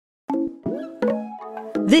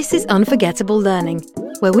This is Unforgettable Learning,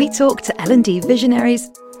 where we talk to L&D visionaries,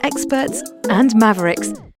 experts, and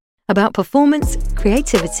mavericks about performance,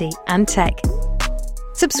 creativity, and tech.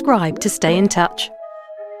 Subscribe to stay in touch.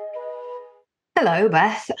 Hello,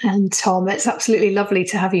 Beth and Tom. It's absolutely lovely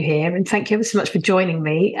to have you here, and thank you ever so much for joining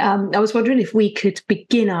me. I was wondering if we could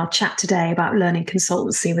begin our chat today about learning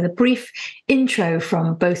consultancy with a brief intro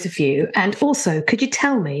from both of you. And also, could you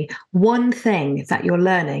tell me one thing that you're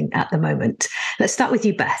learning at the moment? Let's start with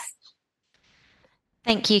you, Beth.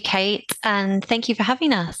 Thank you, Kate, and thank you for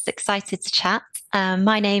having us. Excited to chat.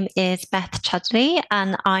 My name is Beth Chudley,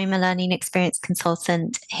 and I'm a learning experience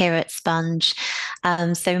consultant here at Sponge.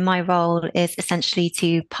 So my role is essentially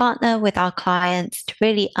to partner with our clients to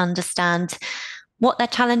really understand what their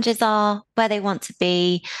challenges are, where they want to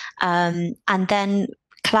be, and then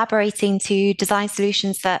collaborating to design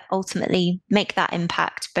solutions that ultimately make that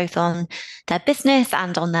impact both on their business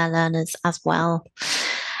and on their learners as well.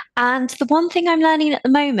 And the one thing I'm learning at the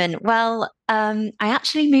moment, I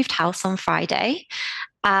actually moved house on Friday,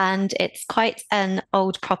 and it's quite an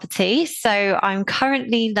old property. So I'm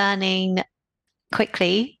currently learning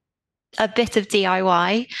quickly a bit of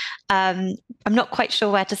DIY. I'm not quite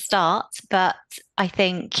sure where to start, but I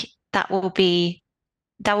think that will be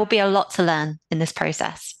a lot to learn in this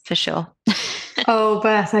process for sure. Oh,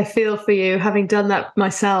 Beth, I feel for you. Having done that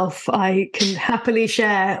myself, I can happily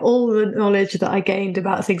share all the knowledge that I gained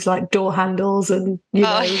about things like door handles and,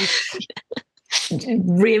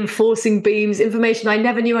 reinforcing beams, information I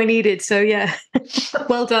never knew I needed. So, yeah,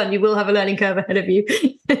 well done. You will have a learning curve ahead of you.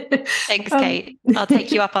 Thanks, Kate. I'll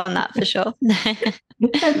take you up on that for sure.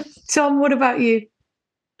 Tom, what about you?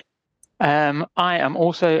 I am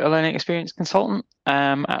also a learning experience consultant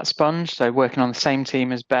at Sponge, so working on the same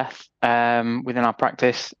team as Beth within our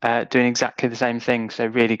practice, doing exactly the same thing. So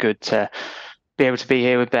really good to be able to be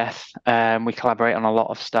here with Beth. We collaborate on a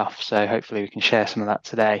lot of stuff, so hopefully we can share some of that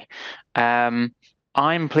today.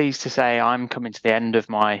 I'm pleased to say I'm coming to the end of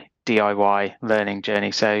my DIY learning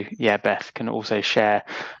journey. So yeah, Beth can also share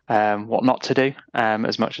what not to do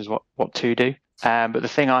as much as what to do. But the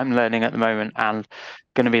thing I'm learning at the moment and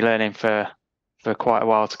going to be learning for quite a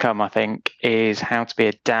while to come, I think, is how to be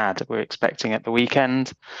a dad. We're expecting at the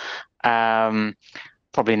weekend.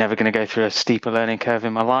 Probably never going to go through a steeper learning curve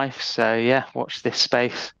in my life. So yeah, watch this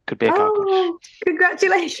space. Could be a car crash. Oh,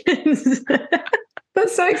 congratulations.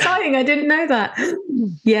 That's so exciting. I didn't know that.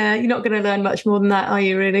 Yeah, you're not going to learn much more than that, are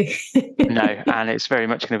you, really? No, and it's very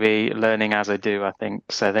much going to be learning as I do, I think.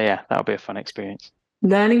 So yeah, that'll be a fun experience.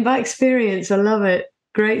 Learning by experience. I love it.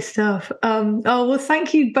 Great stuff. Well,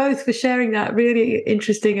 thank you both for sharing that. Really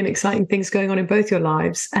interesting and exciting things going on in both your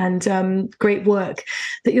lives, and great work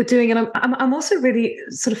that you're doing. And I'm also really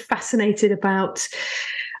sort of fascinated about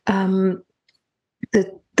the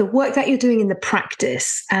work that you're doing in the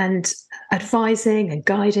practice and advising and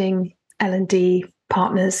guiding L&D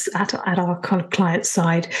partners at our kind of client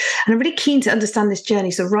side. And I'm really keen to understand this journey,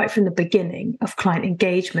 so right from the beginning of client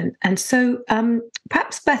engagement. And so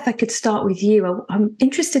perhaps, Beth, I could start with you. I'm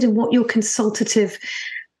interested in what your consultative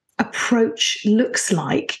approach looks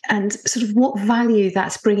like and sort of what value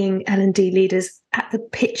that's bringing L&D leaders at the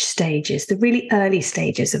pitch stages, the really early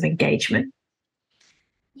stages of engagement.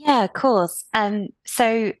 Yeah, of course.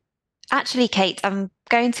 So actually, Kate, I'm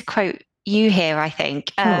going to quote you here, I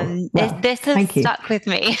think. This has stuck with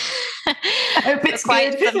me for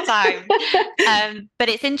quite some time. But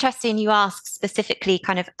it's interesting you ask specifically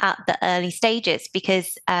kind of at the early stages,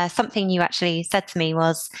 because something you actually said to me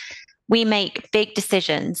was, we make big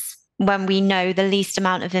decisions when we know the least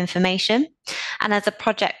amount of information. And as a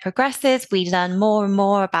project progresses, we learn more and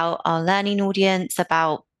more about our learning audience,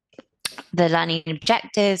 about the learning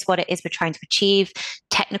objectives, what it is we're trying to achieve,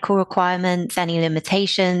 technical requirements, any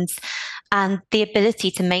limitations, and the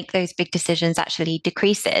ability to make those big decisions actually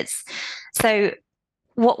decreases. So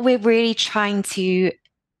what we're really trying to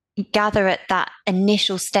gather at that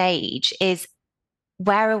initial stage is,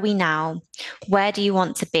 where are we now? Where do you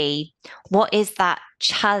want to be? What is that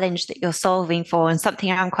challenge that you're solving for? And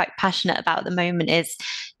something I'm quite passionate about at the moment is,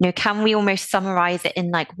 can we almost summarize it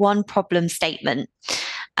in like one problem statement?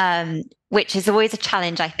 Which is always a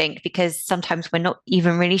challenge, I think, because sometimes we're not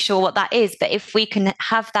even really sure what that is. But if we can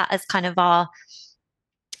have that as kind of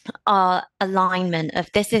our alignment of,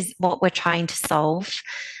 this is what we're trying to solve,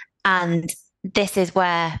 and this is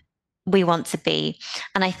where we want to be.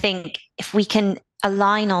 And I think if we can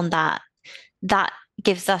align on that, that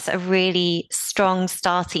gives us a really strong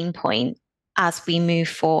starting point as we move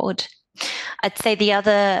forward. I'd say the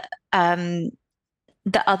other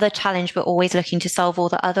challenge we're always looking to solve, or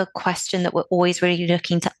the other question that we're always really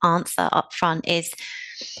looking to answer up front, is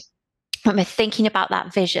when we're thinking about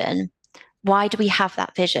that vision, why do we have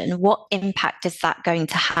that vision? What impact is that going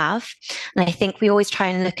to have? And I think we always try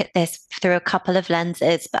and look at this through a couple of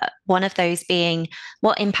lenses, but one of those being,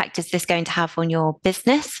 what impact is this going to have on your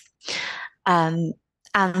business? And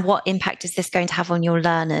what impact is this going to have on your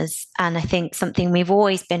learners? And I think something we've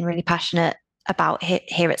always been really passionate about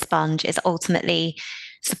here at Sponge is ultimately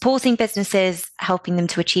supporting businesses, helping them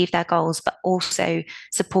to achieve their goals, but also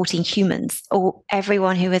supporting humans. Or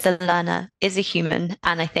everyone who is a learner is a human.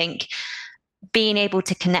 And I think being able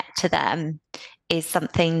to connect to them is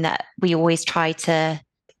something that we always try to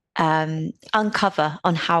uncover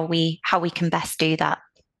on how we can best do that.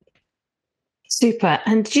 Super.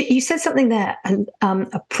 And you said something there,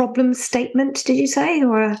 a problem statement, did you say?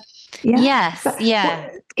 Or Yes, yeah.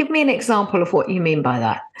 Give me an example of what you mean by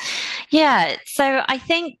that. Yeah. So I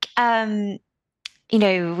think, when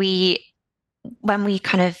we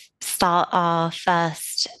kind of start our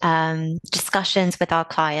first discussions with our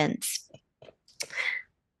clients,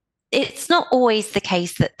 it's not always the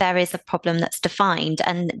case that there is a problem that's defined,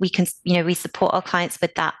 and we can, we support our clients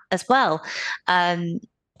with that as well.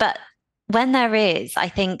 But when there is, I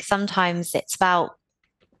think sometimes it's about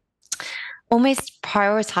almost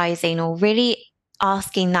prioritizing or really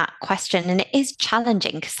asking that question. And it is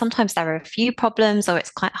challenging because sometimes there are a few problems or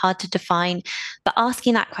it's quite hard to define. But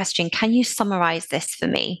asking that question, can you summarize this for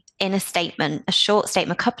me in a statement, a short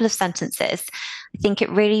statement, a couple of sentences? I think it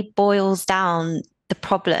really boils down the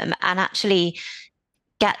problem and actually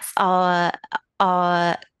gets our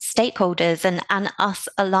stakeholders and us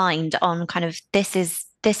aligned on kind of this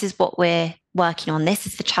is what we're working on. This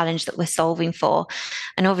is the challenge that we're solving for.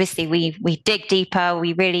 And obviously we dig deeper.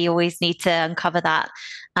 We really always need to uncover that.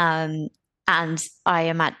 And I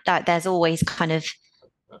imagine that there's always kind of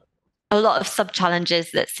a lot of sub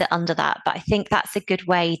challenges that sit under that. But I think that's a good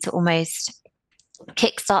way to almost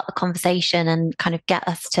kickstart the conversation and kind of get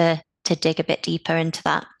us to dig a bit deeper into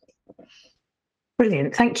that.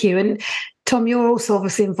 Brilliant. Thank you. And Tom, you're also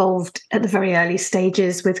obviously involved at the very early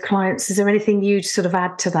stages with clients. Is there anything you'd sort of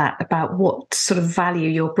add to that about what sort of value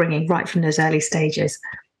you're bringing right from those early stages?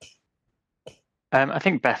 I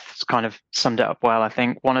think Beth's kind of summed it up well. I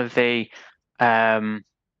think one of the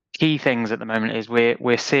key things at the moment is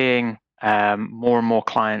we're seeing more and more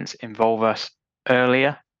clients involve us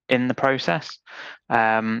earlier in the process.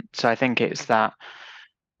 So I think it's that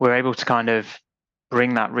we're able to kind of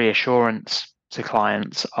bring that reassurance to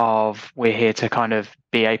clients of we're here to kind of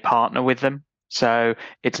be a partner with them. So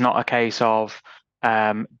it's not a case of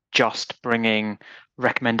just bringing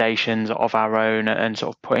recommendations of our own and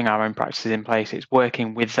sort of putting our own practices in place. It's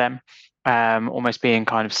working with them, almost being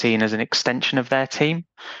kind of seen as an extension of their team.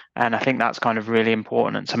 And I think that's kind of really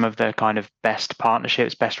important. And some of the kind of best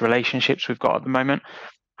partnerships, best relationships we've got at the moment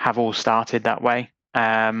have all started that way.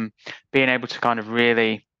 Being able to kind of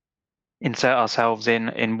really insert ourselves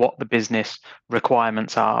in what the business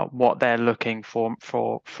requirements are, what they're looking for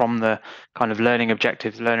from the kind of learning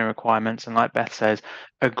objectives, learning requirements, and like Beth says,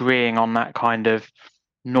 agreeing on that kind of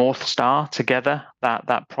North Star together,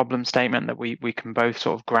 that problem statement that we can both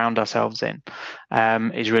sort of ground ourselves in,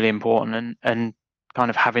 is really important, and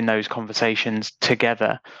kind of having those conversations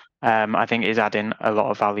together, I think is adding a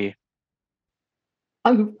lot of value.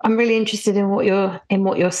 I'm really interested in what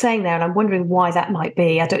you're saying there, and I'm wondering why that might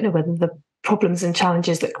be. I don't know whether the problems and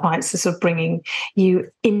challenges that clients are sort of bringing you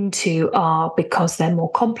into are because they're more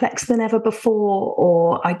complex than ever before,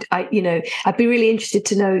 or I'd be really interested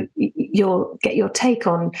to know get your take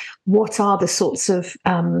on what are the sorts of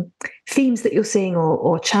themes that you're seeing,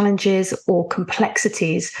 or challenges or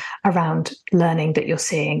complexities around learning that you're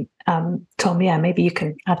seeing. Tom, maybe you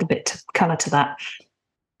can add a bit of colour to that.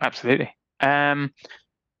 Absolutely.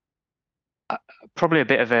 Probably a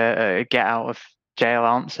bit of a get out of jail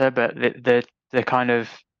answer, but the kind of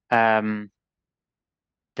the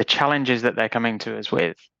challenges that they're coming to us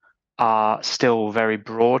with are still very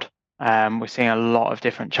broad. We're seeing a lot of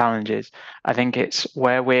different challenges. I think it's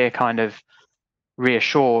where we're kind of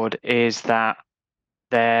reassured is that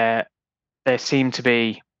they seem to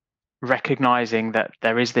be recognizing that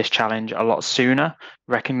there is this challenge a lot sooner,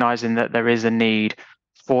 recognizing that there is a need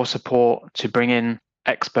for support, to bring in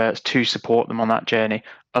experts to support them on that journey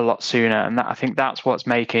a lot sooner. And I think that's what's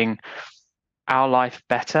making our life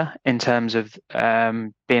better in terms of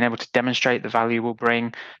being able to demonstrate the value we'll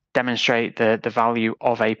bring, demonstrate the value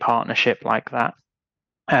of a partnership like that.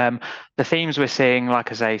 The themes we're seeing,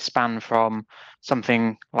 like I say, span from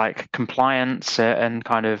something like compliance and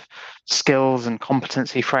kind of skills and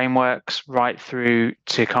competency frameworks right through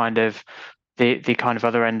to kind of the kind of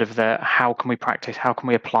other end of the how can we practice, how can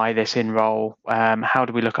we apply this in role, how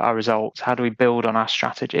do we look at our results, how do we build on our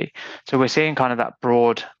strategy. So we're seeing kind of that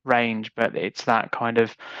broad range, but it's that kind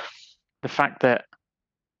of the fact that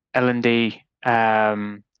L&D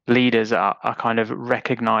leaders are kind of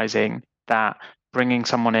recognizing that bringing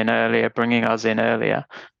someone in earlier, bringing us in earlier,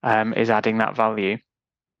 is adding that value.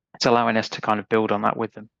 It's allowing us to kind of build on that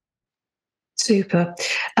with them. Super.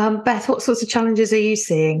 Beth, what sorts of challenges are you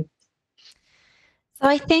seeing? So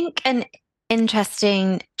I think an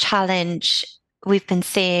interesting challenge we've been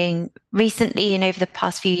seeing recently and over the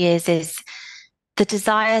past few years is the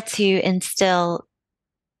desire to instill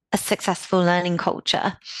a successful learning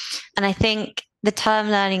culture. And I think the term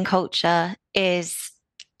learning culture is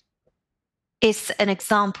an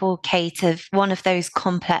example, Kate, of one of those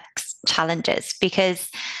complex challenges, because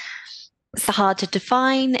it's hard to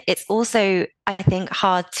define. It's also, I think,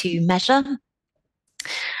 hard to measure.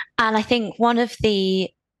 And I think one of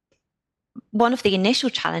the initial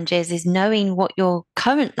challenges is knowing what your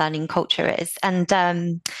current learning culture is. And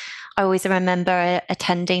I always remember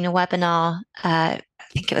attending a webinar, I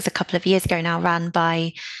think it was a couple of years ago now, ran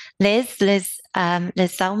by Liz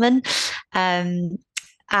Zelman.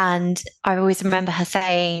 And I always remember her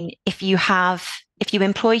saying, if you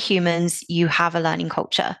employ humans, you have a learning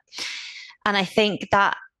culture. And I think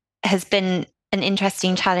that has been an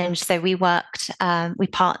interesting challenge. So we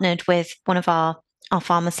partnered with one of our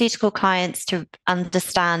pharmaceutical clients to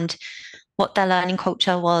understand what their learning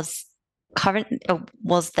culture was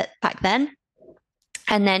that back then,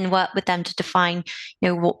 and then work with them to define,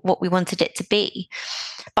 what we wanted it to be.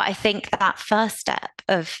 But I think that first step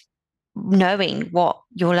of knowing what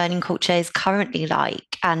your learning culture is currently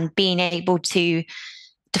like and being able to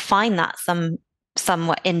define that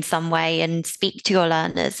somewhat in some way and speak to your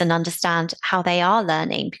learners and understand how they are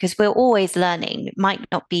learning, because we're always learning. It might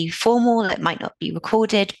not be formal, it might not be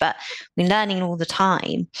recorded, but we're learning all the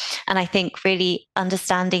time. And I think really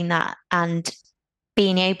understanding that and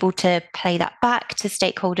being able to play that back to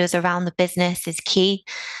stakeholders around the business is key.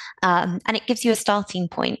 And it gives you a starting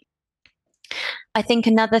point. I think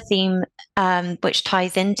another theme which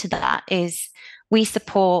ties into that is we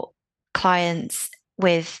support clients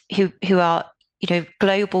who are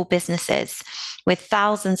global businesses with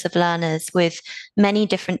thousands of learners, with many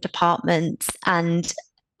different departments. And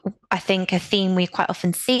I think a theme we quite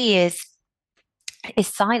often see is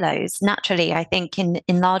silos. Naturally, I think in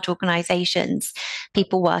large organizations,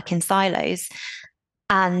 people work in silos,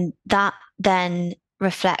 and that then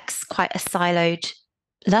reflects quite a siloed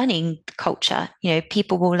learning culture.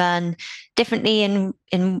 People will learn differently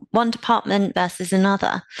in one department versus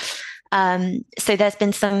another. So there's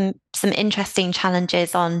been some interesting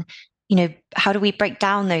challenges on, how do we break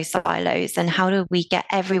down those silos and how do we get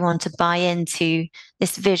everyone to buy into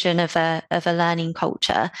this vision of a learning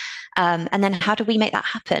culture? And then how do we make that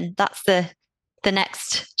happen? That's the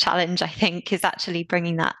next challenge, I think, is actually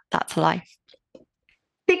bringing that to life.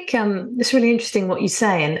 I think it's really interesting what you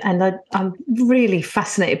say, and I'm really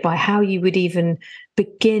fascinated by how you would even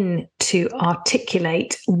begin to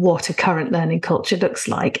articulate what a current learning culture looks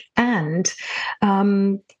like, and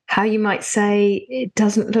how you might say it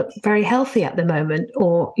doesn't look very healthy at the moment,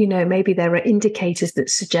 or maybe there are indicators that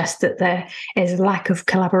suggest that there is a lack of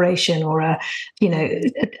collaboration or a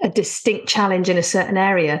distinct challenge in a certain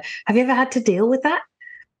area. Have you ever had to deal with that?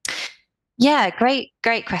 Yeah, great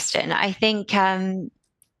question. I think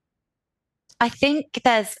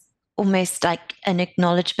there's almost like an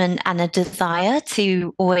acknowledgement and a desire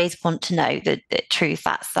to always want to know the truth.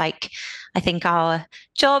 That's I think our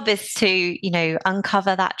job is to,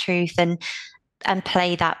 uncover that truth and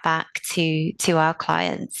play that back to our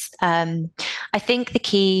clients. I think the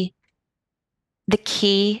key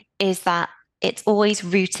is that it's always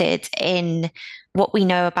rooted in what we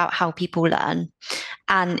know about how people learn,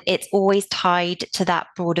 and it's always tied to that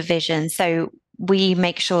broader vision. So we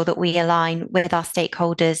make sure that we align with our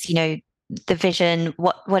stakeholders, the vision,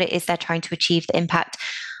 what it is they're trying to achieve, the impact,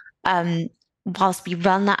 whilst we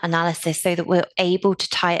run that analysis so that we're able to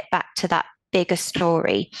tie it back to that bigger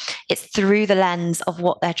story. It's through the lens of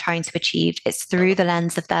what they're trying to achieve. It's through the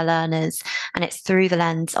lens of their learners, and it's through the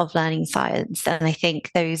lens of learning science. And I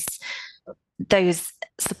think those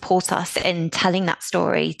support us in telling that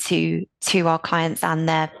story to our clients and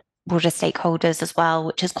their broader stakeholders as well,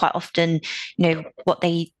 which is quite often, what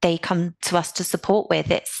they come to us to support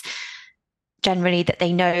with. It's generally that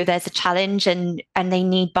they know there's a challenge and they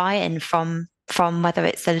need buy-in from whether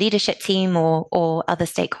it's a leadership team or other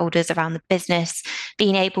stakeholders around the business,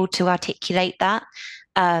 being able to articulate that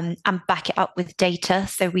and back it up with data.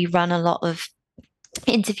 So we run a lot of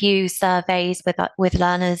interview surveys with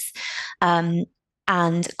learners,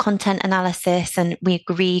 and content analysis, and we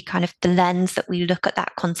agree kind of the lens that we look at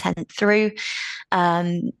that content through,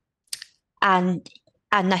 and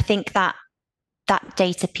I think that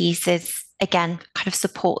data piece is, again, kind of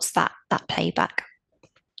supports that playback.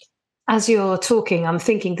 As you're talking, I'm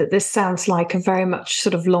thinking that this sounds like a very much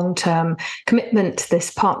sort of long-term commitment.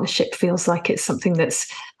 This partnership feels like it's something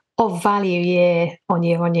that's of value year on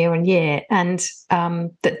year on year on year, and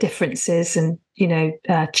that differences and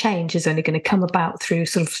change is only going to come about through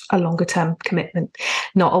sort of a longer-term commitment,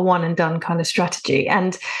 not a one-and-done kind of strategy.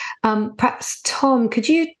 And perhaps, Tom, could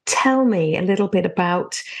you tell me a little bit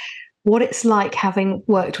about what it's like having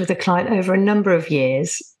worked with a client over a number of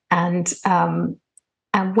years, and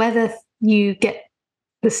whether you get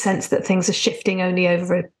the sense that things are shifting only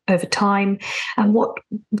over time, and what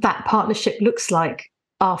that partnership looks like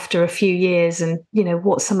after a few years, and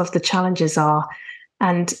what some of the challenges are,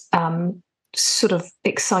 and sort of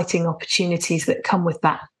exciting opportunities that come with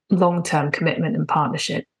that long-term commitment and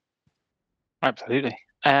partnership. Absolutely.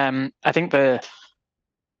 I think the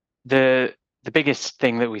biggest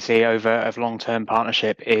thing that we see over a long-term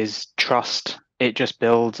partnership is trust. It just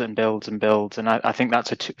builds and builds and builds, and I think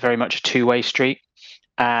that's very much a two-way street.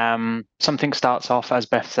 Something starts off, as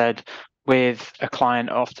Beth said, with a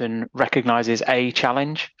client often recognizes a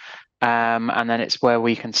challenge, and then it's where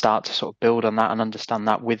we can start to sort of build on that and understand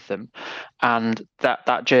that with them, and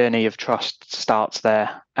that journey of trust starts there.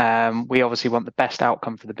 We obviously want the best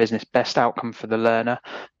outcome for the business, best outcome for the learner,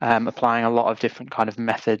 applying a lot of different kind of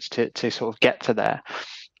methods to sort of get to there,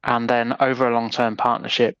 and then over a long-term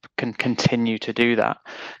partnership can continue to do that.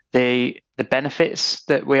 The benefits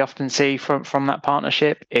that we often see from that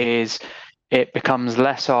partnership is it becomes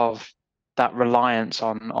less of that reliance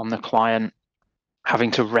on the client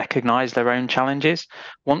having to recognize their own challenges.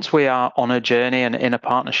 Once we are on a journey and in a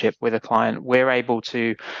partnership with a client, we're able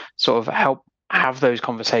to sort of help have those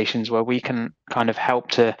conversations where we can kind of help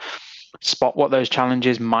to spot what those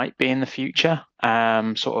challenges might be in the future,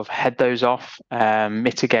 sort of head those off,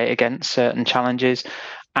 mitigate against certain challenges.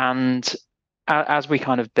 And as we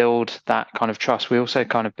kind of build that kind of trust, we also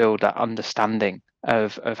kind of build that understanding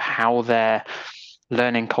of how their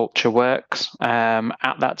learning culture works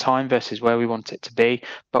at that time versus where we want it to be.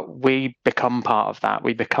 But we become part of that.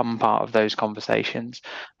 We become part of those conversations.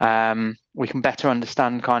 We can better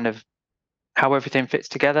understand kind of how everything fits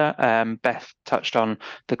together. Beth touched on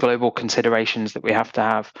the global considerations that we have to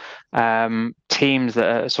have. Teams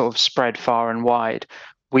that are sort of spread far and wide,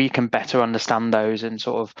 we can better understand those and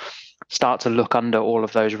sort of start to look under all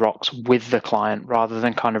of those rocks with the client rather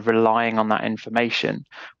than kind of relying on that information.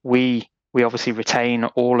 We obviously retain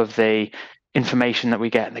all of the information that we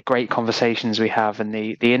get and the great conversations we have and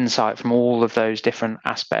the insight from all of those different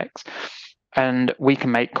aspects. And we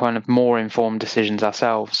can make kind of more informed decisions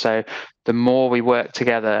ourselves. So the more we work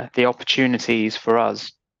together, the opportunities for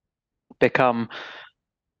us kind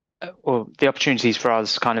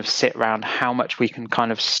of sit around how much we can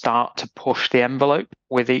kind of start to push the envelope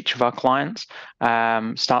with each of our clients,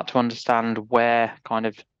 start to understand where kind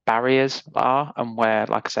of barriers are and where,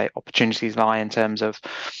 like I say, opportunities lie in terms of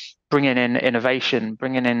bringing in innovation,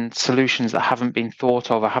 bringing in solutions that haven't been thought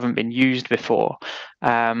of or haven't been used before,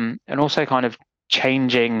 and also kind of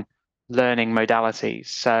changing learning modalities.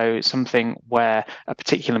 So something where a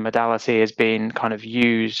particular modality has been kind of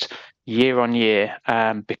used year on year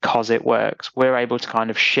because it works, we're able to kind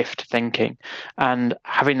of shift thinking, and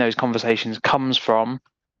having those conversations comes from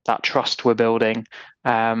that trust we're building.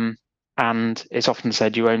 And it's often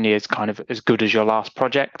said you only as kind of as good as your last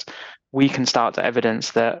project. We can start to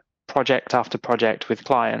evidence that project after project with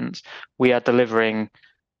clients, we are delivering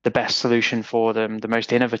the best solution for them, the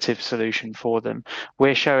most innovative solution for them.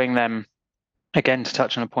 We're showing them, again, to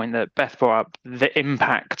touch on a point that Beth brought up, the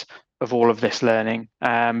impact of all of this learning,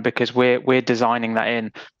 because we're designing that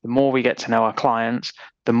in. The more we get to know our clients,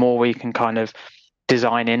 the more we can kind of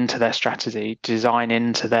design into their strategy, design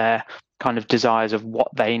into their kind of desires of what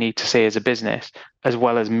they need to see as a business, as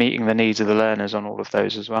well as meeting the needs of the learners on all of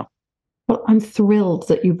those as well. Well, I'm thrilled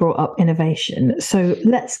that you brought up innovation. So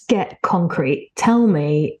let's get concrete. Tell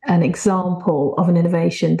me an example of an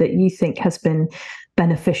innovation that you think has been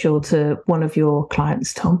beneficial to one of your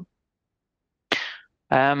clients, Tom.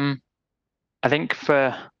 I think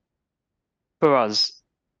for us,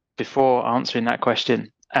 before answering that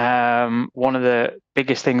question, one of the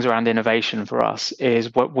biggest things around innovation for us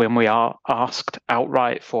is when we are asked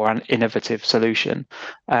outright for an innovative solution.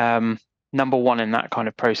 Number one in that kind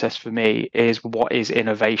of process for me is, what is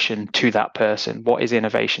innovation to that person? What is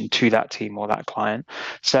innovation to that team or that client?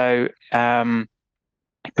 So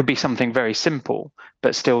It could be something very simple,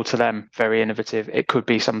 but still to them very innovative. It could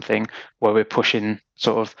be something where we're pushing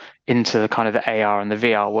sort of into the kind of the AR and the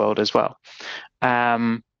VR world as well.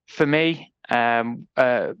 For me, one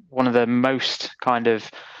of the most kind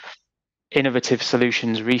of innovative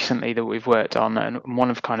solutions recently that we've worked on, and one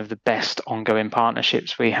of kind of the best ongoing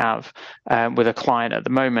partnerships we have with a client at the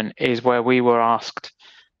moment, is where we were asked,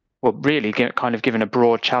 well, really kind of given a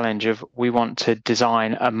broad challenge of, we want to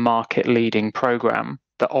design a market-leading program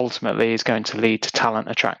that ultimately is going to lead to talent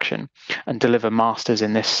attraction and deliver masters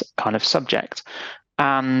in this kind of subject.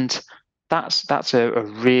 And that's a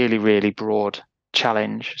really, really broad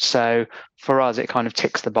challenge. So for us, it kind of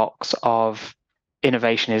ticks the box of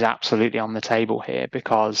innovation is absolutely on the table here,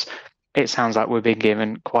 because it sounds like we've been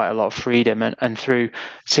given quite a lot of freedom, and through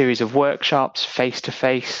a series of workshops,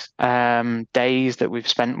 face-to-face days that we've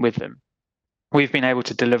spent with them, we've been able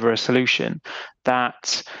to deliver a solution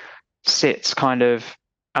that sits kind of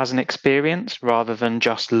as an experience rather than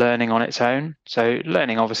just learning on its own. So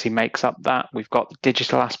learning obviously makes up that. We've got the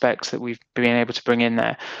digital aspects that we've been able to bring in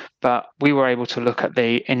there, but we were able to look at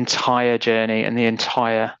the entire journey and the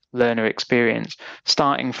entire learner experience,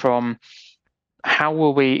 starting from how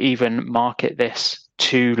will we even market this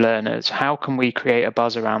to learners? How can we create a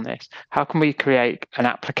buzz around this? How can we create an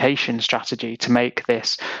application strategy to make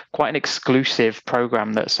this quite an exclusive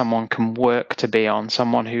program that someone can work to be on,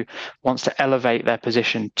 someone who wants to elevate their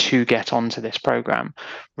position to get onto this program,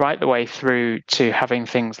 right the way through to having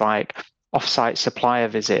things like off-site supplier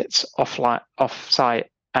visits, off-site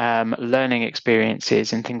learning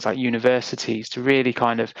experiences in things like universities, to really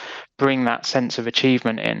kind of bring that sense of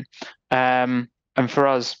achievement in. And for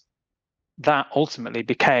us, that ultimately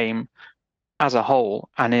became, as a whole,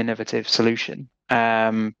 an innovative solution.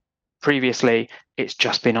 Previously, it's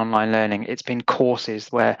just been online learning. It's been courses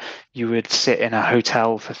where you would sit in a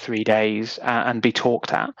hotel for 3 days and be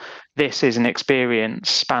talked at. This is an experience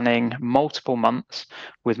spanning multiple months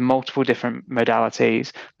with multiple different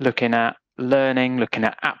modalities, looking at learning, looking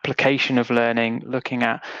at application of learning, looking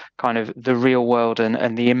at kind of the real world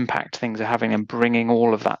and the impact things are having, and bringing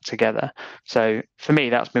all of that together. So for me,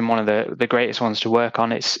 that's been one of the greatest ones to work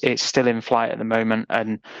on. It's still in flight at the moment,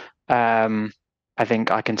 and I think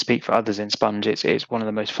I can speak for others in Sponge. It's one of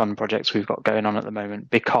the most fun projects we've got going on at the moment,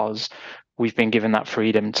 because we've been given that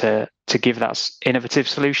freedom to give that innovative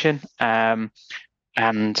solution. And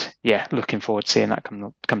yeah, looking forward to seeing that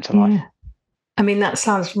come to life. Yeah. I mean, that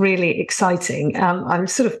sounds really exciting. I'm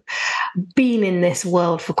sort of been in this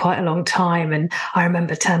world for quite a long time, and I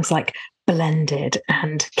remember terms like blended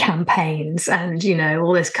and campaigns and, you know,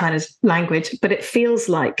 all this kind of language. But it feels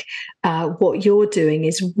like what you're doing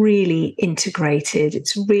is really integrated.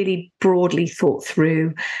 It's really broadly thought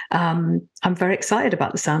through. I'm very excited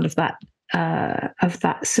about the sound of that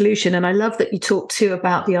solution. And I love that you talked too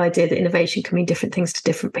about the idea that innovation can mean different things to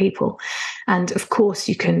different people. And of course,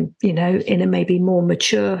 you can, you know, in a maybe more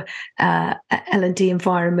mature L&D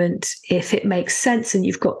environment, if it makes sense and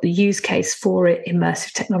you've got the use case for it,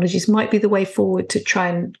 immersive technologies might be the way forward to try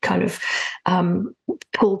and kind of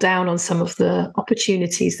pull down on some of the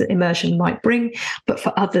opportunities that immersion might bring. But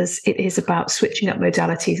for others, it is about switching up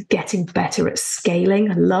modalities, getting better at scaling.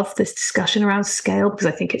 I love this discussion around scale, because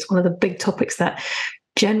I think it's one of the big topics that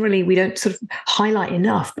generally we don't sort of highlight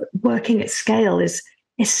enough. But working at scale is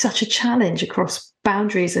such a challenge across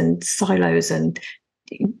boundaries and silos and,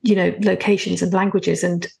 you know, locations and languages,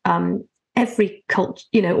 and every culture,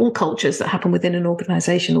 you know, all cultures that happen within an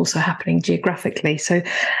organization also happening geographically. So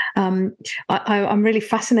I'm really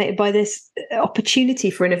fascinated by this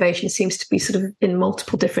opportunity for innovation. It seems to be sort of in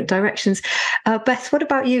multiple different directions. Beth, what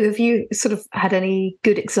about you? Have you sort of had any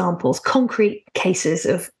good examples, concrete cases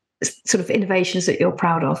of sort of innovations that you're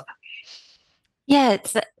proud of? Yeah,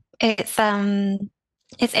 it's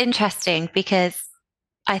interesting, because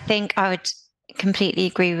I think I would completely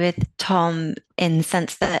agree with Tom in the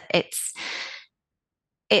sense that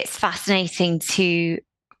it's fascinating to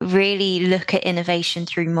really look at innovation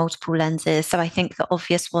through multiple lenses. So I think the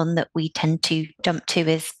obvious one that we tend to jump to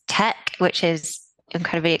is tech, which is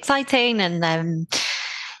incredibly exciting, and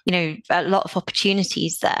you know, a lot of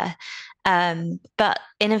opportunities there. But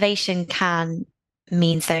innovation can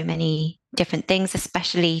mean so many different things,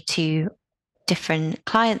 especially to different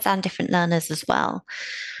clients and different learners as well.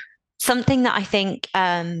 Something that I think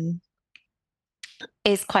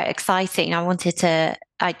is quite exciting, I wanted to,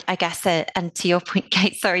 I guess, and to your point,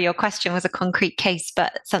 Kate, sorry, your question was a concrete case,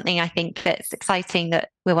 but something I think that's exciting that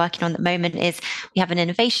we're working on at the moment is we have an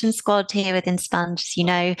innovation squad here within Sponge, as you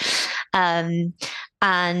know,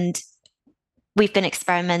 and we've been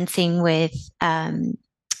experimenting with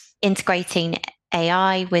integrating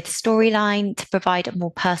AI with Storyline to provide a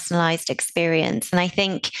more personalized experience. And I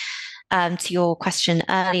think to your question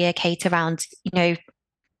earlier, Kate, around,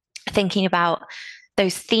 thinking about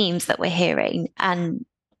those themes that we're hearing and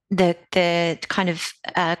the kind of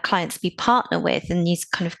clients we partner with and these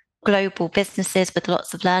kind of global businesses with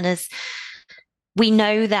lots of learners, we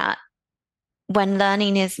know that when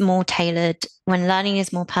learning is more tailored, when learning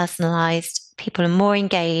is more personalized, people are more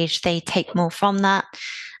engaged, they take more from that.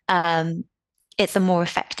 It's a more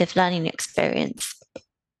effective learning experience.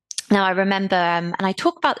 Now, I remember, and I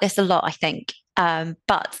talk about this a lot, I think,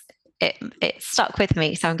 but it stuck with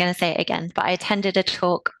me, so I'm going to say it again. But I attended a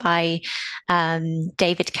talk by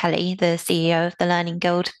David Kelly, the CEO of the Learning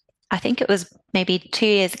Guild. I think it was maybe 2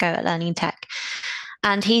 years ago at Learning Tech.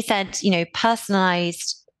 And he said,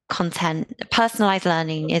 personalized content, personalized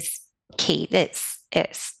learning is key. It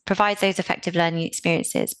provides those effective learning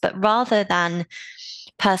experiences. But rather than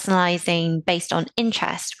personalizing based on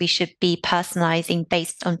interest, we should be personalizing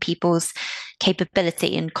based on people's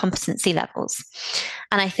capability and competency levels.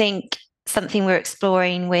 And I think something we're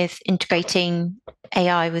exploring with integrating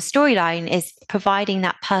AI with Storyline is providing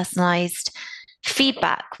that personalized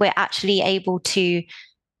feedback. We're actually able to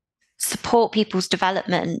support people's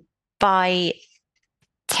development by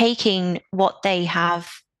taking what they have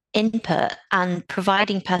input and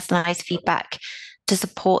providing personalized feedback to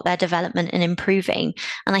support their development and improving.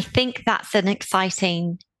 And I think that's an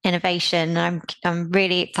exciting innovation. I'm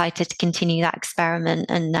really excited to continue that experiment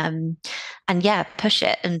and push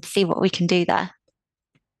it and see what we can do there.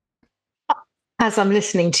 As I'm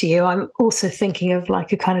listening to you, I'm also thinking of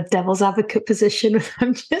like a kind of devil's advocate position.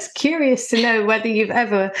 I'm just curious to know whether you've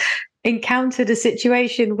ever encountered a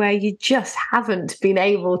situation where you just haven't been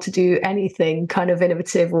able to do anything kind of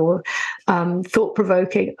innovative or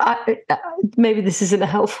thought-provoking. Maybe this isn't a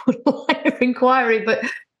helpful line of inquiry, but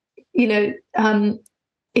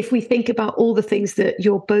if we think about all the things that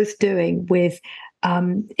you're both doing with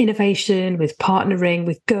innovation, with partnering,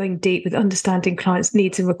 with going deep, with understanding clients'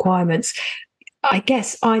 needs and requirements, I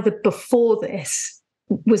guess either before this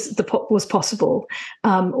was possible,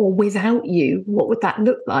 or without you, what would that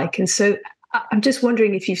look like? And so I'm just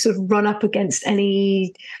wondering if you've sort of run up against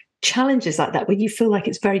any challenges like that where you feel like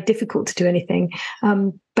it's very difficult to do anything.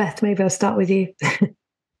 Beth, maybe I'll start with you.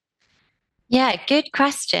 Yeah, good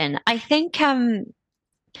question. I think I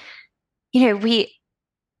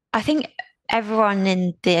think everyone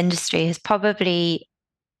in the industry has probably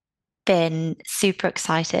been super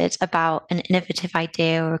excited about an innovative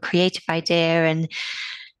idea or a creative idea, and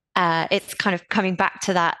it's kind of coming back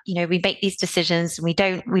to that. We make these decisions and we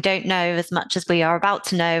don't know as much as we are about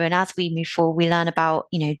to know, and as we move forward, we learn about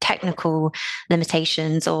technical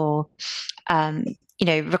limitations or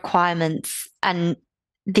requirements, and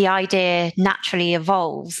the idea naturally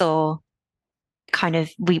evolves, or kind of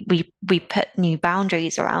we put new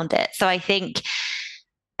boundaries around it. So I think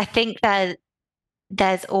that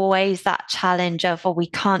there's always that challenge of, we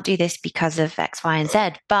can't do this because of X, Y, and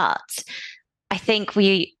Z. But I think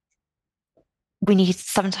we need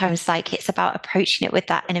sometimes, like, it's about approaching it with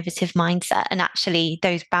that innovative mindset, and actually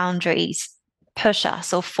those boundaries push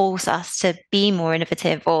us or force us to be more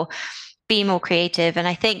innovative or be more creative. And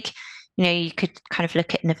I think, you could kind of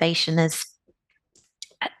look at innovation as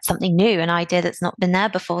something new, an idea that's not been there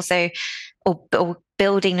before. So, or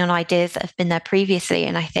building on ideas that have been there previously.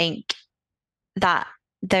 And I think that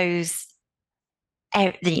there's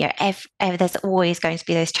always going to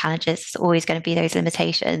be those challenges, there's always going to be those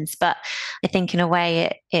limitations. But I think in a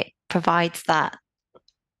way it provides that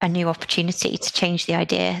a new opportunity to change the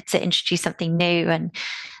idea, to introduce something new and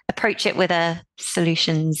approach it with a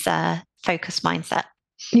solutions focused mindset.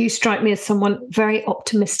 You strike me as someone very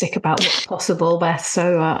optimistic about what's possible, Beth.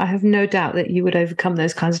 So I have no doubt that you would overcome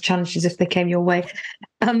those kinds of challenges if they came your way.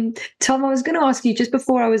 Tom, I was going to ask you, just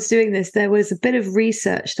before I was doing this, there was a bit of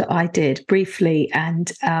research that I did briefly,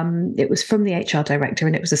 and it was from the HR director,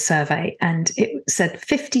 and it was a survey, and it said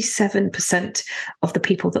 57% of the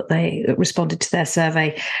people that responded to their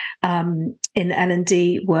survey in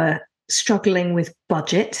L&D were struggling with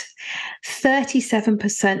budget.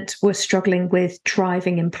 37% were struggling with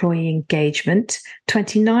driving employee engagement.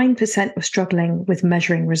 29% were struggling with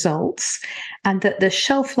measuring results. And that the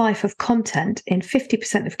shelf life of content, in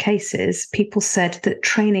 50% of cases, people said that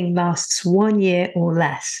training lasts 1 year or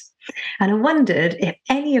less. And I wondered if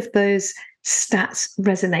any of those stats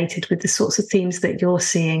resonated with the sorts of themes that you're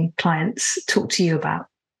seeing clients talk to you about.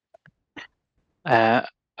 I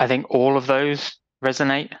think all of those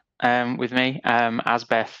resonate. with me. As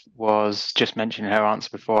Beth was just mentioning her answer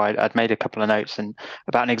before, I'd made a couple of notes and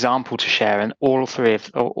about an example to share, and all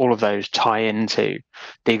of those tie into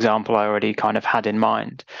the example I already kind of had in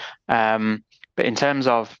mind. But in terms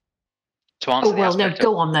of to answer,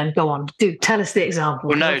 go on. Do tell us the example.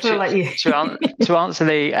 Well, no, I feel like you to answer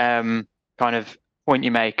the kind of point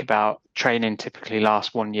you make about training typically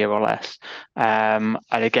lasts 1 year or less. I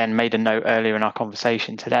again made a note earlier in our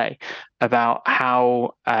conversation today about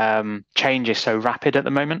how change is so rapid at the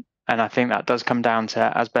moment. And I think that does come down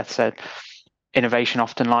to, as Beth said, innovation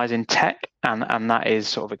often lies in tech, and that is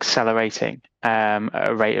sort of accelerating at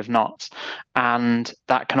a rate of knots. And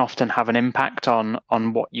that can often have an impact on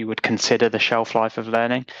what you would consider the shelf life of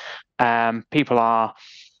learning. People are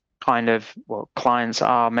clients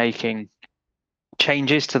are making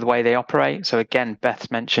changes to the way they operate. So again,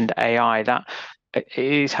 Beth mentioned AI, that it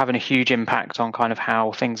is having a huge impact on kind of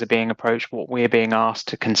how things are being approached, what we're being asked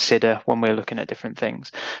to consider when we're looking at different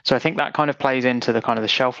things. So I think that kind of plays into the kind of the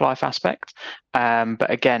shelf life aspect.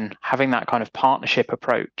 But again, having that kind of partnership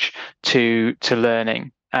approach to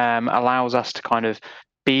learning allows us to kind of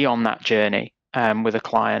be on that journey with a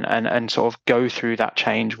client and sort of go through that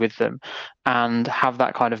change with them and have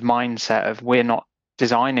that kind of mindset of, we're not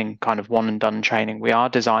designing kind of one and done training. We are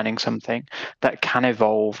designing something that can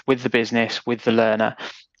evolve with the business, with the learner,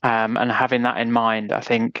 and having that in mind, I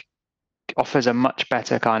think offers a much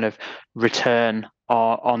better kind of return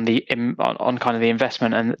on kind of the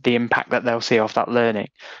investment and the impact that they'll see off that learning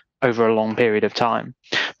over a long period of time.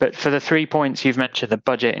 But for the 3 points you've mentioned, the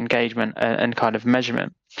budget, engagement, and kind of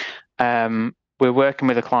measurement, we're working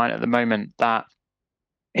with a client at the moment that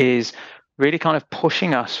is really kind of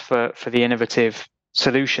pushing us for the innovative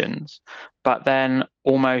solutions, but then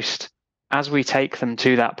almost as we take them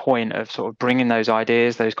to that point of sort of bringing those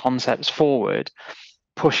ideas, those concepts forward,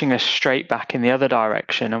 pushing us straight back in the other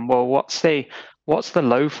direction. And well, what's the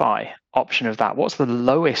lo-fi option of that? What's the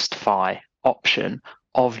lowest fi option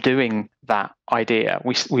of doing that idea?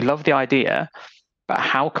 We love the idea, but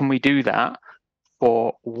how can we do that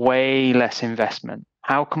for way less investment?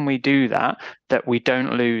 How can we do that we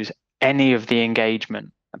don't lose any of the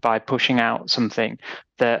engagement by pushing out something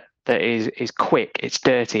that is quick, it's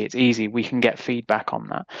dirty, it's easy, we can get feedback on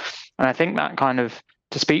that. And I think that kind of,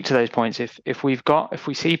 to speak to those points, if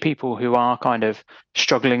we see people who are kind of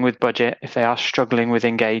struggling with budget, if they are struggling with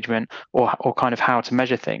engagement or kind of how to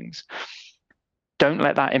measure things, don't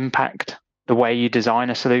let that impact the way you design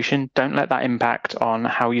a solution. Don't let that impact on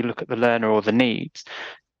how you look at the learner or the needs.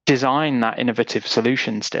 Design that innovative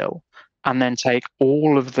solution still, and then take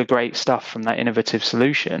all of the great stuff from that innovative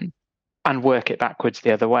solution and work it backwards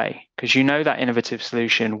the other way. Because you know that innovative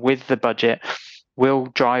solution with the budget will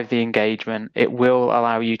drive the engagement. It will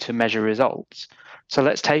allow you to measure results. So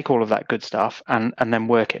let's take all of that good stuff and then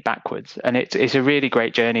work it backwards. And it's a really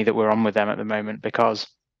great journey that we're on with them at the moment, because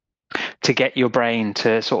to get your brain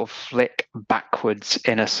to sort of flick backwards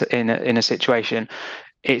in a situation,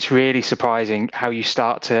 it's really surprising how you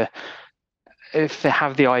start to, if they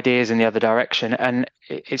have the ideas in the other direction, and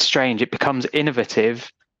it's strange, it becomes innovative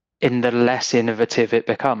in the less innovative it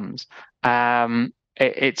becomes.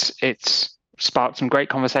 It's sparked some great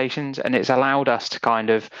conversations, and it's allowed us to kind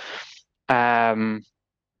of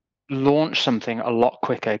launch something a lot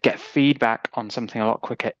quicker, get feedback on something a lot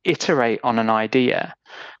quicker, iterate on an idea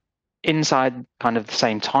inside kind of the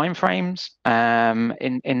same timeframes,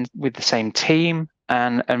 in with the same team.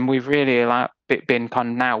 And we've really been kind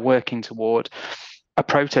of now working toward a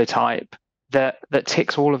prototype that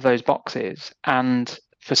ticks all of those boxes. And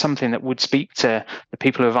for something that would speak to the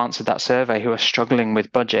people who have answered that survey, who are struggling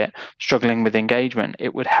with budget, struggling with engagement,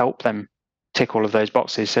 it would help them tick all of those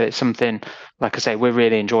boxes. So it's something, like I say, we're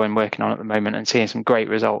really enjoying working on at the moment and seeing some great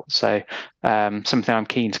results. So something I'm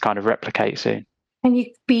keen to kind of replicate soon. Can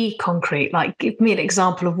you be concrete? Like, give me an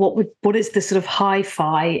example of what is the sort of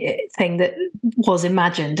hi-fi thing that was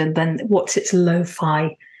imagined, and then what's its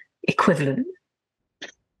lo-fi equivalent?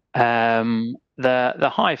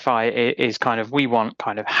 The hi-fi is kind of, we want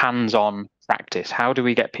kind of hands-on practice. How do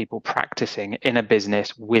we get people practicing in a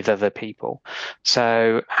business with other people?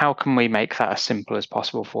 So how can we make that as simple as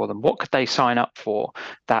possible for them? What could they sign up for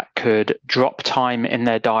that could drop time in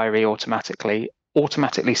their diary automatically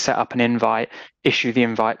set up an invite, issue the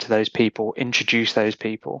invite to those people, introduce those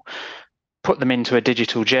people, put them into a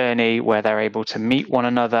digital journey where they're able to meet one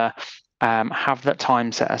another, have that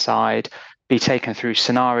time set aside, be taken through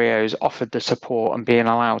scenarios, offered the support, and being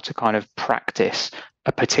allowed to kind of practice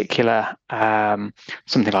a particular,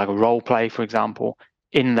 something like a role play, for example,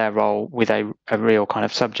 in their role with a real kind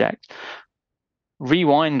of subject.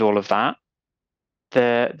 Rewind all of that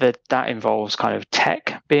that involves kind of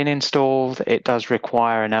tech being installed. It does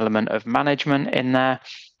require an element of management in there.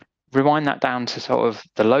 Rewind that down to sort of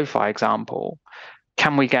the lo-fi example.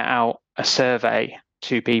 Can we get out a survey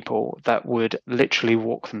to people that would literally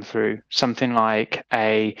walk them through something like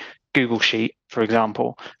a Google Sheet, for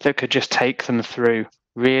example, that could just take them through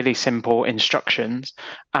really simple instructions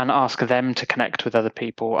and ask them to connect with other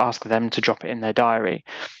people, ask them to drop it in their diary.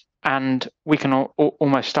 And we can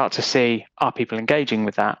almost start to see, are people engaging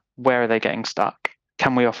with that? Where are they getting stuck?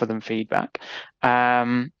 Can we offer them feedback?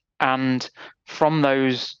 And from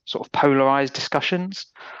those sort of polarized discussions,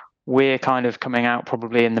 we're kind of coming out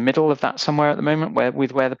probably in the middle of that somewhere at the moment,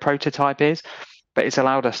 where the prototype is. But it's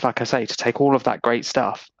allowed us, like I say, to take all of that great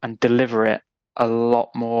stuff and deliver it a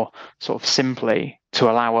lot more sort of simply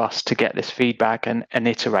to allow us to get this feedback and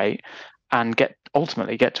iterate and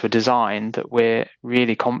ultimately get to a design that we're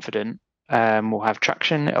really confident will have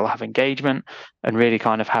traction, it'll have engagement, and really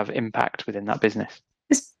kind of have impact within that business.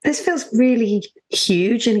 This feels really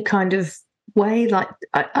huge in a kind of way. Like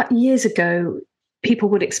years ago, people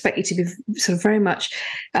would expect you to be sort of very much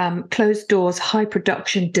closed doors, high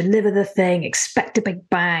production, deliver the thing, expect a big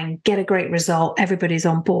bang, get a great result, everybody's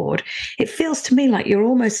on board. It feels to me like you're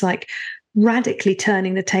almost like radically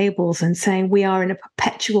turning the tables and saying we are in a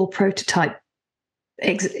perpetual prototype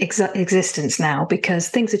existence now, because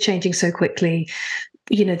things are changing so quickly.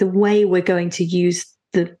 You know, the way we're going to use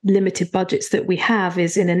the limited budgets that we have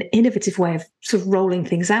is in an innovative way of sort of rolling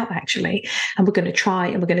things out, actually. And we're going to try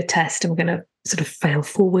and we're going to test and we're going to sort of fail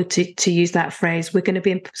forward, to use that phrase. We're going to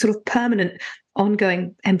be in sort of permanent,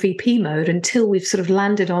 ongoing MVP mode until we've sort of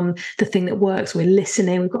landed on the thing that works. We're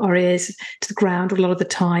listening, we've got our ears to the ground a lot of the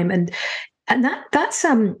time. And that's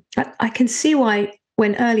I can see why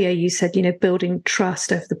when earlier you said, you know, building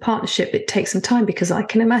trust over the partnership, it takes some time, because I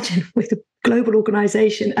can imagine with a global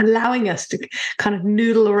organization allowing us to kind of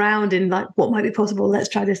noodle around in like what might be possible. Let's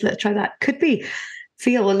try this, let's try that. Could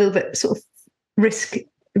feel a little bit sort of risky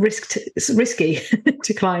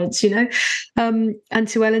to clients, you know, and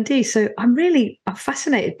to L&D. So I'm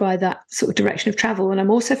fascinated by that sort of direction of travel. And I'm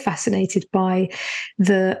also fascinated by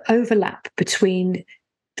the overlap between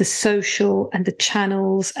the social and the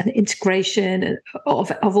channels and integration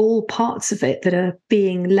of all parts of it that are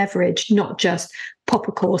being leveraged, not just pop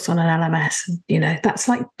a course on an LMS. You know, that's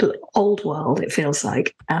like the old world, it feels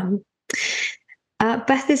like.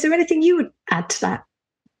 Beth, is there anything you would add to that?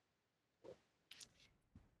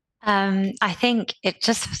 I think it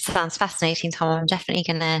just sounds fascinating, Tom. I'm definitely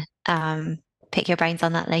going to pick your brains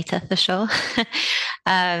on that later for sure.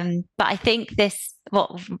 But I think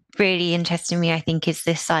what really interested me, I think, is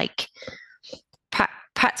this like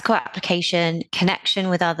practical application, connection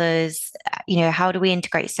with others. You know, how do we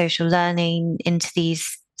integrate social learning into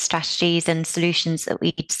these strategies and solutions that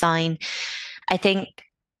we design? I think,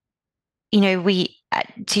 you know,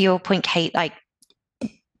 to your point, Kate, like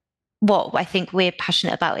what I think we're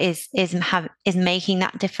passionate about is making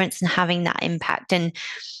that difference and having that impact. And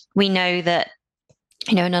we know that,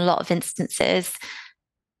 you know, in a lot of instances,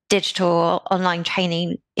 digital online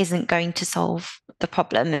training isn't going to solve the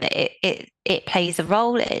problem. It plays a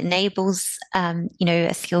role. It enables, you know,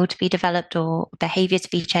 a skill to be developed or behavior to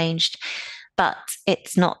be changed, but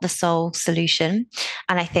it's not the sole solution.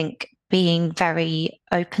 And I think being very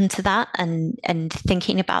open to that and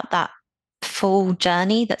thinking about that full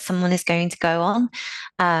journey that someone is going to go on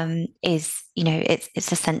is, you know,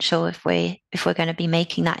 it's essential if we're going to be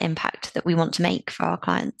making that impact that we want to make for our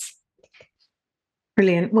clients.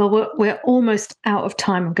 Brilliant. Well, we're almost out of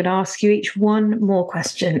time. I'm going to ask you each one more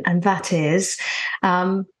question, and that is,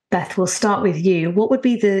 Beth, we'll start with you. What would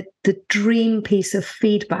be the dream piece of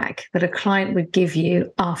feedback that a client would give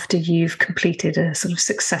you after you've completed a sort of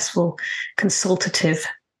successful consultative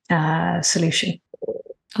solution?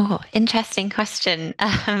 Oh, interesting question.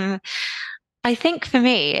 I think for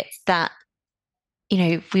me, it's that, you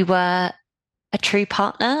know, we were a true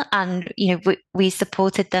partner and, you know, we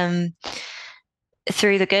supported them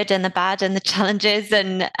through the good and the bad and the challenges,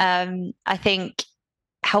 and I think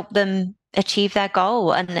helped them achieve their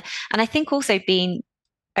goal. And I think also being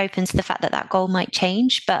open to the fact that goal might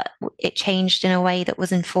change, but it changed in a way that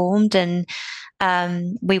was informed, and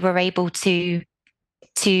we were able to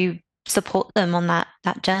support them on that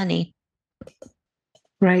journey.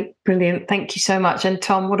 Right, brilliant. Thank you so much. And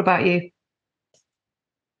Tom, what about you?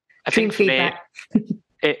 I think for me,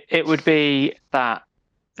 it would be that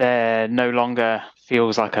there no longer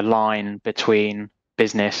feels like a line between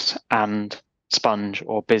business and sponge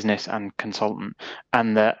or business and consultant,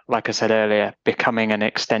 and that, like I said earlier, becoming an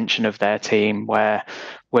extension of their team where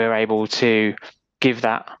we're able to give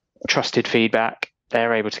that trusted feedback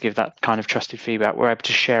they're able to give that kind of trusted feedback. We're able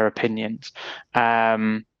to share opinions.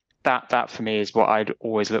 That for me is what I'd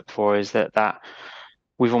always look for, is that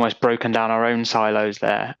we've almost broken down our own silos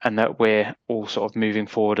there, and that we're all sort of moving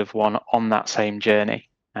forward of one on that same journey.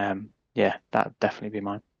 That'd definitely be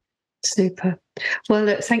mine. Super. Well,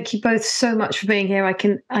 look, thank you both so much for being here. I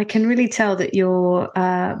can really tell that you're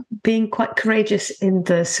being quite courageous in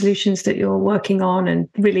the solutions that you're working on, and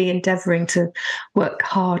really endeavouring to work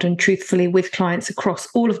hard and truthfully with clients across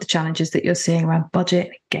all of the challenges that you're seeing around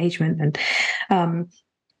budget, engagement, and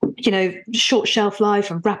short shelf life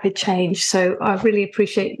and rapid change. So I really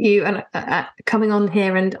appreciate you and coming on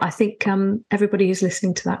here, and I think everybody who's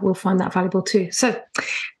listening to that will find that valuable too. So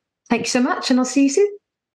thank you so much, and I'll see you soon.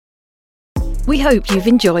 We hope you've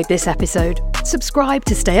enjoyed this episode. Subscribe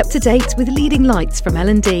to stay up to date with leading lights from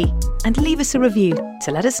L&D, and leave us a review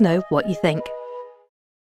to let us know what you think.